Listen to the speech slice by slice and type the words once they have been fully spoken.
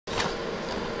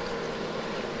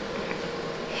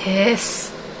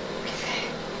Kiss. Okay.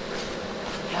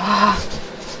 Yeah.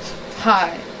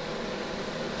 Hi.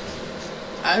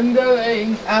 I'm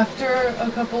going, after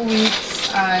a couple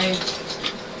weeks, I'm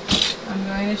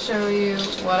going to show you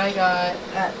what I got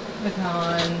at the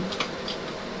con.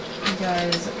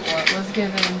 Because what was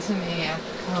given to me at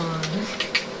the con.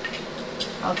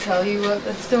 I'll tell you what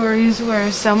the stories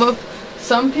were.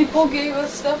 Some people gave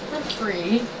us stuff for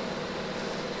free.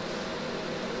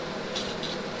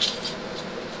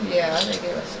 Yeah, they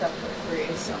gave us stuff for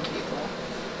free, some people.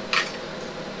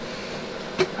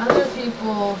 Other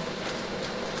people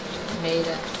made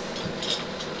it.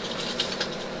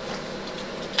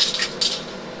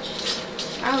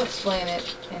 I'll explain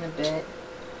it in a bit.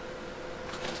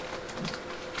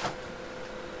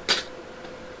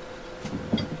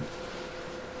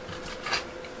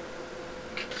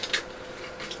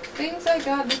 Things I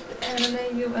got at the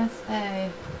Anime USA.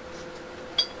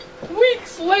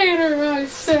 Weeks later, I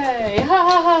say! Ha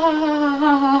ha ha ha ha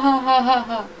ha ha ha ha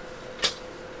ha.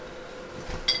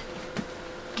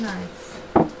 Nice.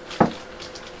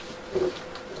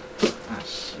 Ah,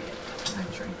 shit. I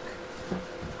drink.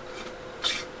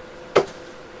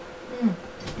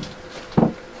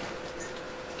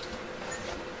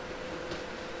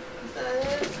 Is that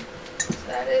it? Is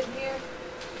that it here?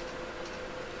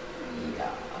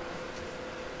 Yeah.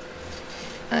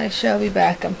 I shall be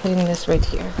back. I'm putting this right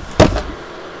here.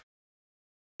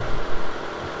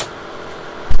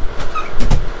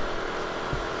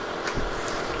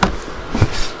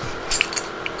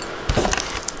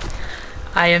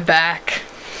 I am back.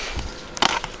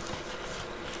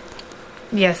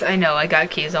 Yes, I know, I got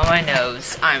keys on my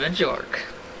nose. I'm a dork.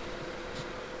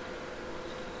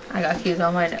 I got keys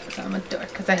on my nose. I'm a dork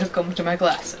because I hook them to my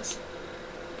glasses.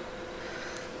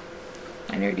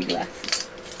 My nerdy glasses.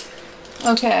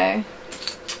 Okay.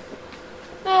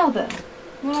 Now then,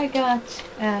 what I got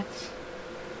at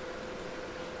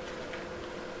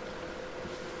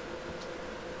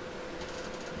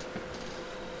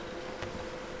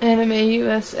Anime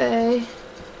USA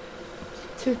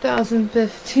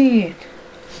 2015.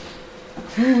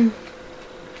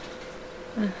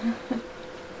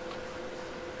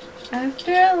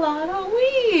 After a lot of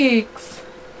weeks.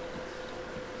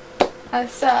 I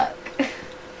suck.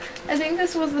 I think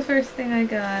this was the first thing I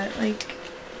got. Like,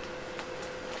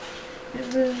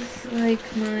 it was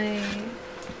like my...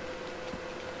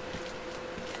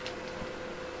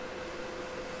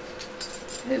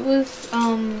 It was,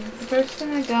 the first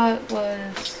thing I got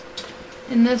was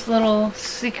in this little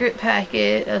secret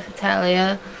packet of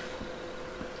Hetalia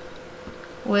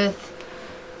with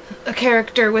a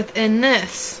character within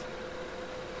this.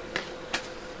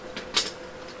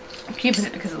 I'm keeping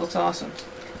it because it looks awesome.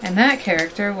 And that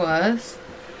character was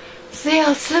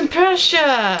Sales and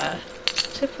Pressure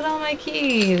to put on my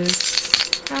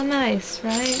keys. How nice,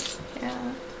 right?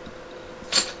 Yeah.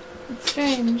 It's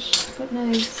strange, but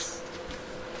nice.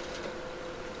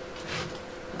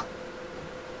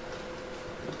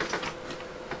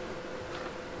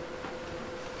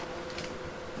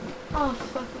 Oh,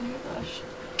 fuck my gosh.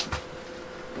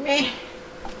 Meh.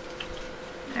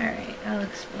 Alright, I'll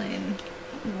explain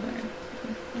more.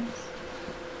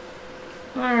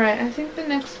 Alright, I think the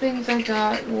next things I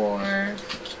got were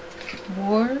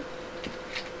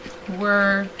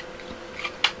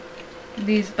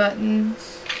these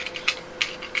buttons.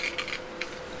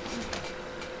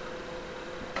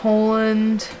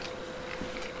 Poland,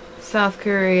 South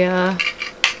Korea,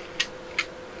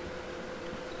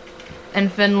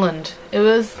 and Finland. It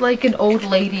was like an old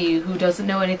lady who doesn't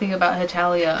know anything about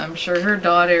Hetalia. I'm sure her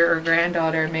daughter or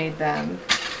granddaughter made them,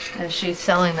 and she's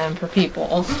selling them for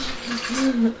people.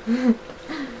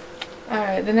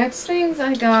 Alright, the next things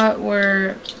I got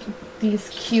were these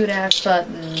cute ass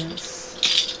buttons.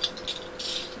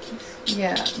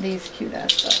 Yeah, these cute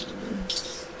ass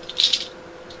buttons.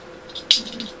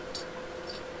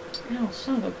 Oh,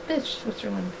 son of a bitch,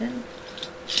 Switzerland pin.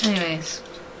 Anyways.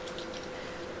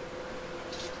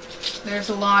 There's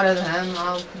a lot of them.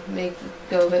 I'll make it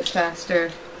go a bit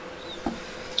faster.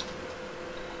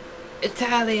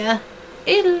 Italia.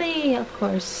 Italy, of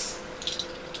course.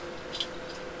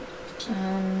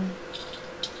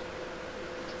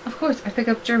 Of course, I pick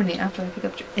up Germany after I pick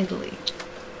up Italy.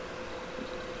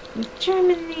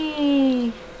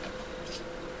 Germany!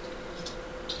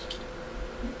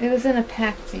 It was in a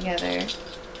pack together.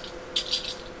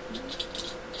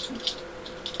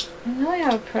 I know I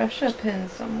have a Prussia pin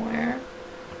somewhere.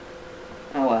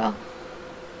 Oh well.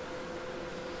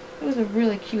 It was a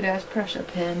really cute ass Prussia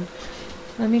pin.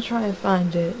 Let me try and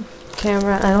find it.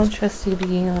 Camera, I don't trust you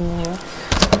being on there.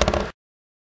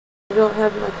 I don't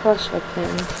have my Prussia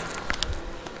pin.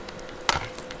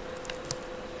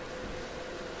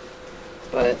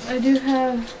 But I do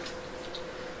have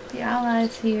the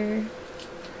allies here.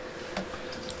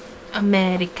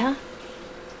 America.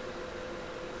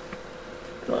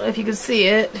 I don't know if you can see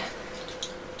it.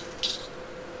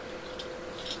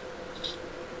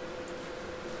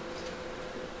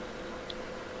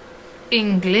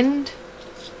 England.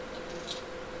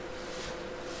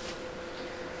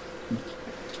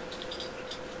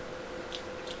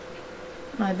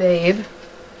 My babe.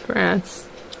 France.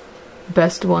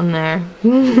 Best one there.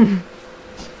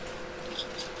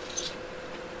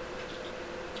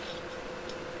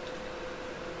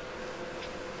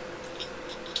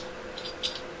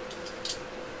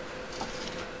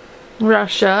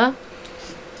 Russia.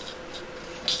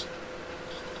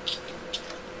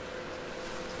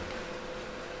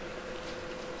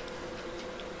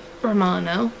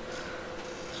 Romano.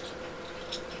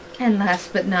 And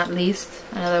last but not least,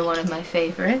 another one of my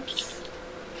favorites,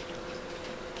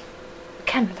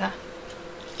 Canada.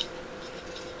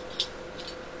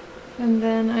 And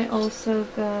then I also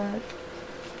got,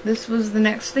 this was the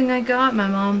next thing I got, my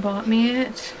mom bought me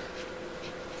it.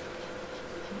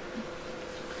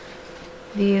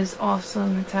 These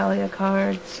awesome Natalia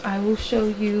cards. I will show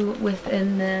you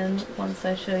within them once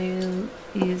I show you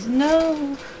these.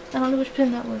 No! I don't know which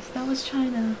pin that was. That was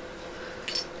China.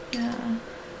 Yeah.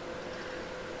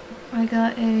 I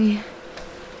got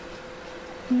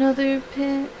another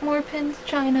pin, more pins,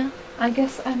 China. I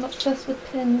guess I'm obsessed with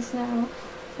pins now.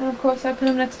 And of course I put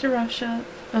them next to Russia.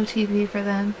 OTB for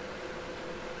them.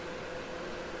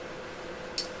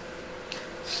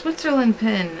 Switzerland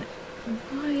pin.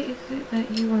 Why is it that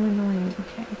you are annoying?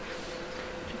 Okay.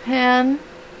 Japan.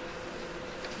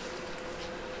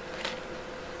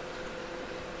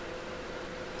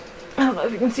 I don't know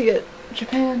if you can see it.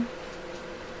 Japan.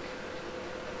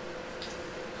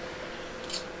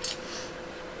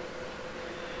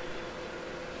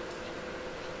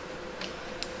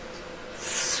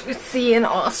 Switzerland and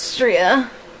Austria.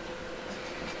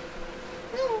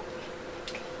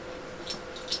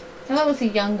 That was a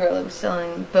young girl that was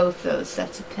selling both those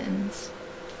sets of pins.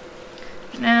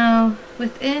 Now,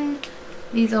 within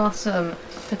these awesome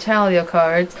Natalia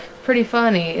cards, pretty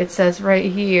funny, it says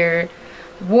right here,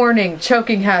 warning,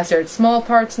 choking hazard, small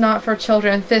parts not for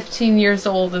children 15 years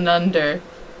old and under.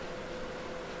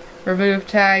 Remove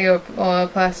tag or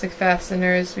plastic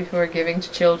fasteners before giving to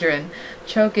children.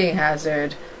 Choking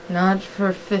hazard, not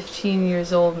for 15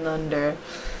 years old and under.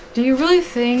 Do you really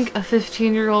think a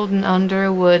 15-year-old and under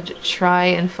would try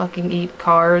and fucking eat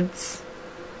cards?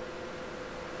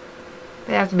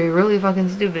 They have to be really fucking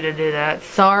stupid to do that.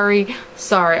 Sorry,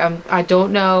 I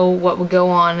don't know what would go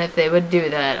on if they would do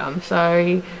that. I'm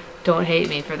sorry. Don't hate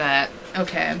me for that.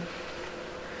 Okay.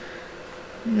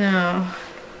 No.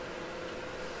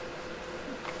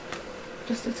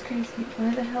 Just as crazy.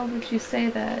 Why the hell would you say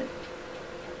that?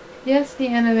 Yes, the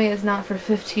anime is not for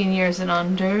 15 years and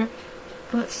under.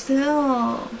 But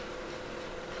still,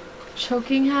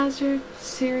 choking hazard?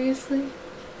 Seriously?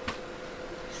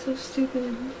 So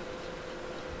stupid.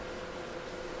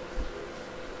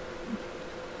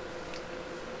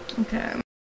 Okay.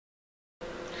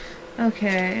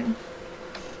 Okay.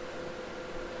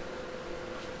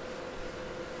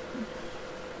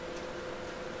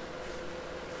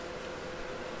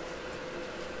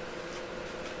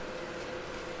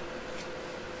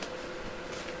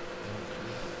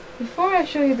 Before I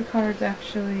show you the cards,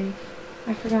 actually,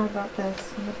 I forgot about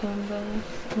this. I'm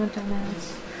a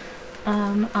dumbass.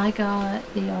 I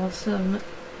got the awesome.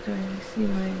 Do I see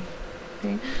my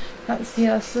thing? Got the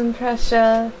awesome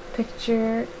Prussia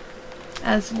picture,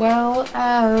 as well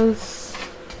as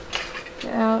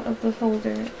get out of the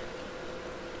folder.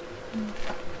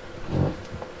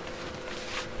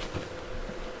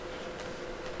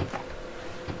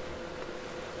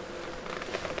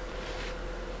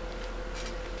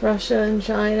 Russia and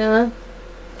China,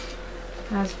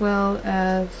 as well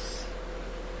as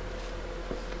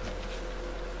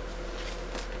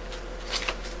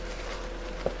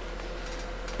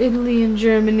Italy and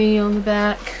Germany on the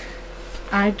back.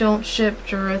 I don't ship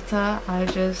Jurita, I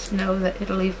just know that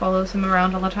Italy follows him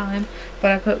around all the time,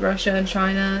 but I put Russia and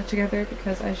China together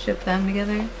because I ship them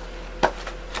together.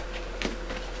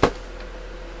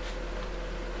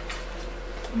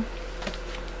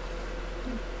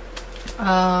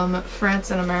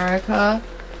 France and America,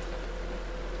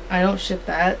 I don't ship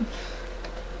that,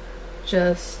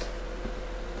 just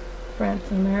France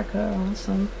and America are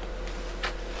awesome.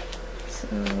 So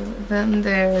then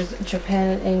there's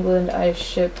Japan and England, I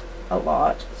ship a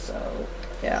lot, so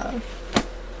yeah.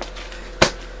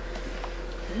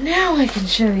 Now I can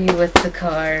show you with the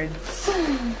cards.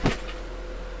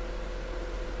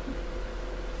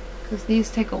 because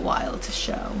these take a while to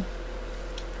show.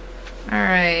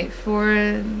 Alright,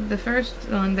 for the first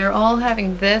one, they're all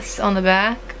having this on the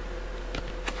back.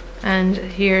 And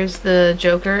here's the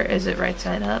Joker. Is it right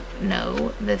side up?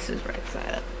 No, this is right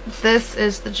side up. This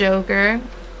is the Joker.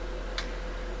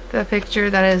 The picture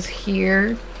that is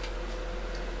here.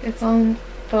 It's on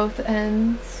both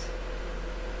ends.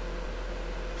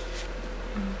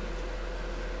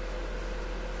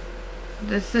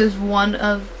 This is one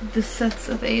of the sets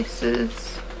of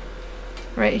aces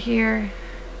right here.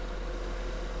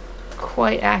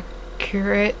 Quite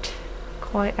accurate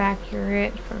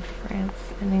for France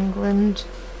and England.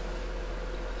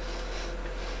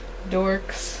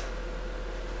 Dorks.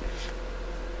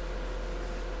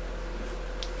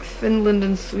 Finland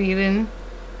and Sweden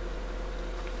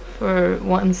for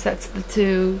one sets of the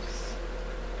twos.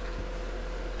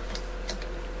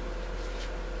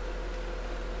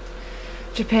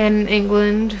 Japan and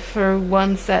England for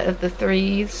one set of the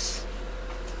threes.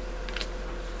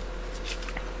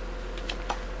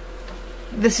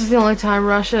 This is the only time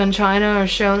Russia and China are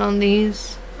shown on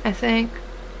these, I think.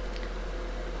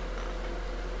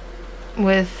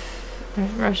 With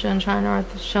Russia and China are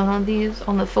shown on these,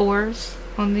 on the fours,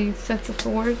 on these sets of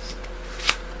fours.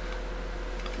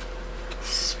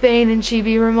 Spain and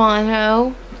Chibi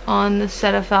Romano on the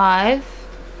set of five.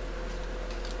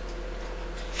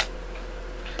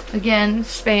 Again,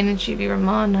 Spain and Chibi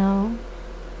Romano.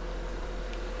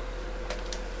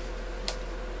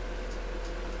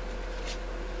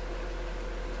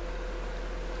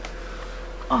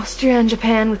 Austria and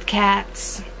Japan with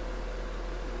cats.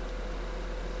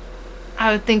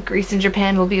 I would think Greece and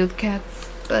Japan will be with cats,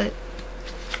 but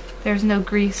there's no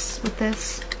Greece with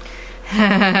this.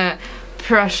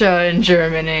 Prussia and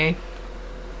Germany.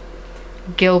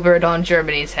 Gilbert on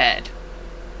Germany's head.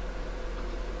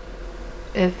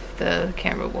 If the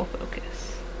camera will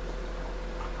focus.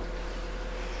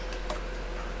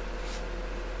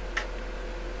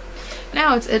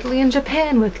 Now it's Italy and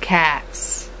Japan with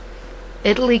cats.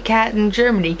 Italy cat and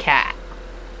Germany cat.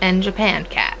 And Japan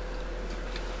cat.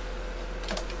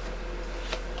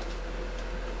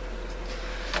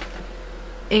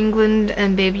 England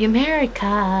and Baby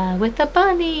America with a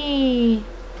bunny.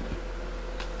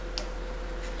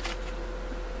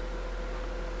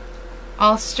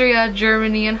 Austria,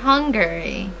 Germany, and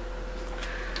Hungary.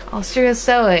 Austria's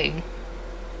sewing.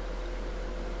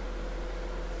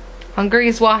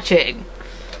 Hungary's watching.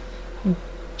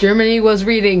 Germany was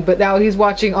reading, but now he's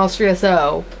watching Austria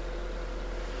sew.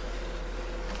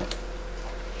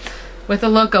 With a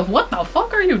look of, what the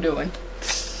fuck are you doing?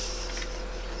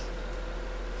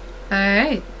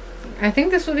 Alright. I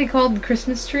think this would be called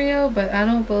Christmas Trio, but I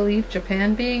don't believe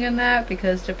Japan being in that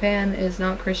because Japan is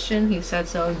not Christian. He said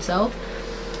so himself.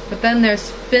 But then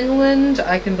there's Finland.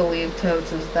 I can believe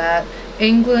Toads is that.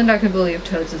 England, I can believe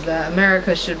Toads is that.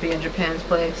 America should be in Japan's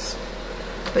place.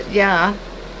 But yeah.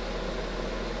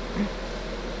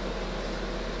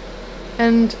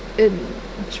 And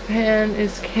Japan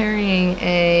is carrying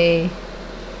a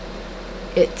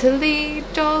Italy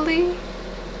dolly.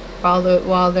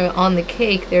 While they're on the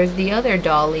cake, there's the other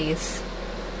dollies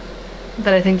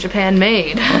that I think Japan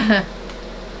made.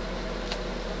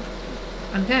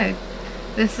 Okay,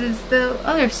 this is the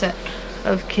other set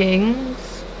of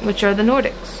kings, which are the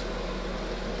Nordics.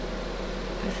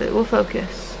 If it will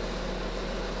focus.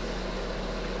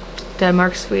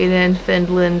 Denmark, Sweden,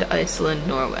 Finland, Iceland,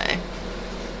 Norway.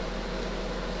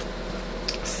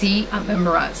 See, I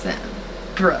memorized them.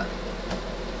 Bruh.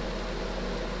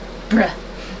 Bruh.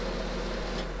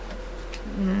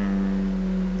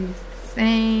 These are the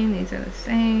same, these are the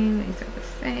same, these are the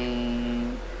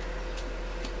same.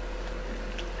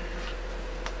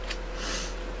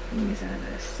 These are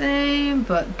the same,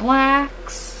 but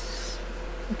blacks.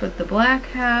 But the black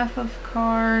half of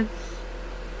cards.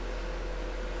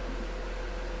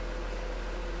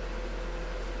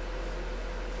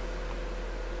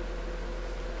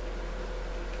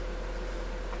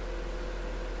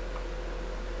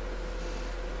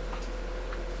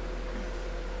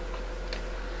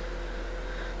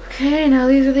 Okay, now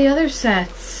these are the other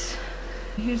sets.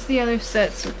 Here's the other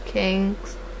sets with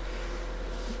kings.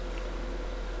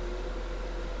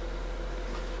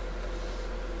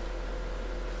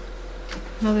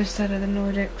 Another set of the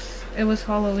Nordics. It was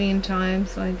Halloween time,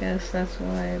 so I guess that's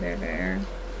why they're there.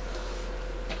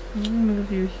 I'm gonna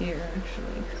move you here,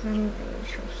 actually, because I don't really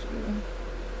trust you.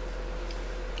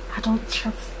 I don't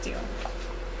trust you.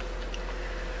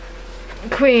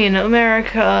 Queen,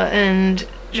 America, and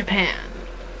Japan.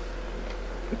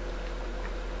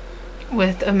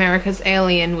 With America's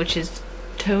alien, which is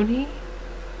Tony.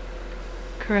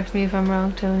 Correct me if I'm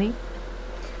wrong, Tony.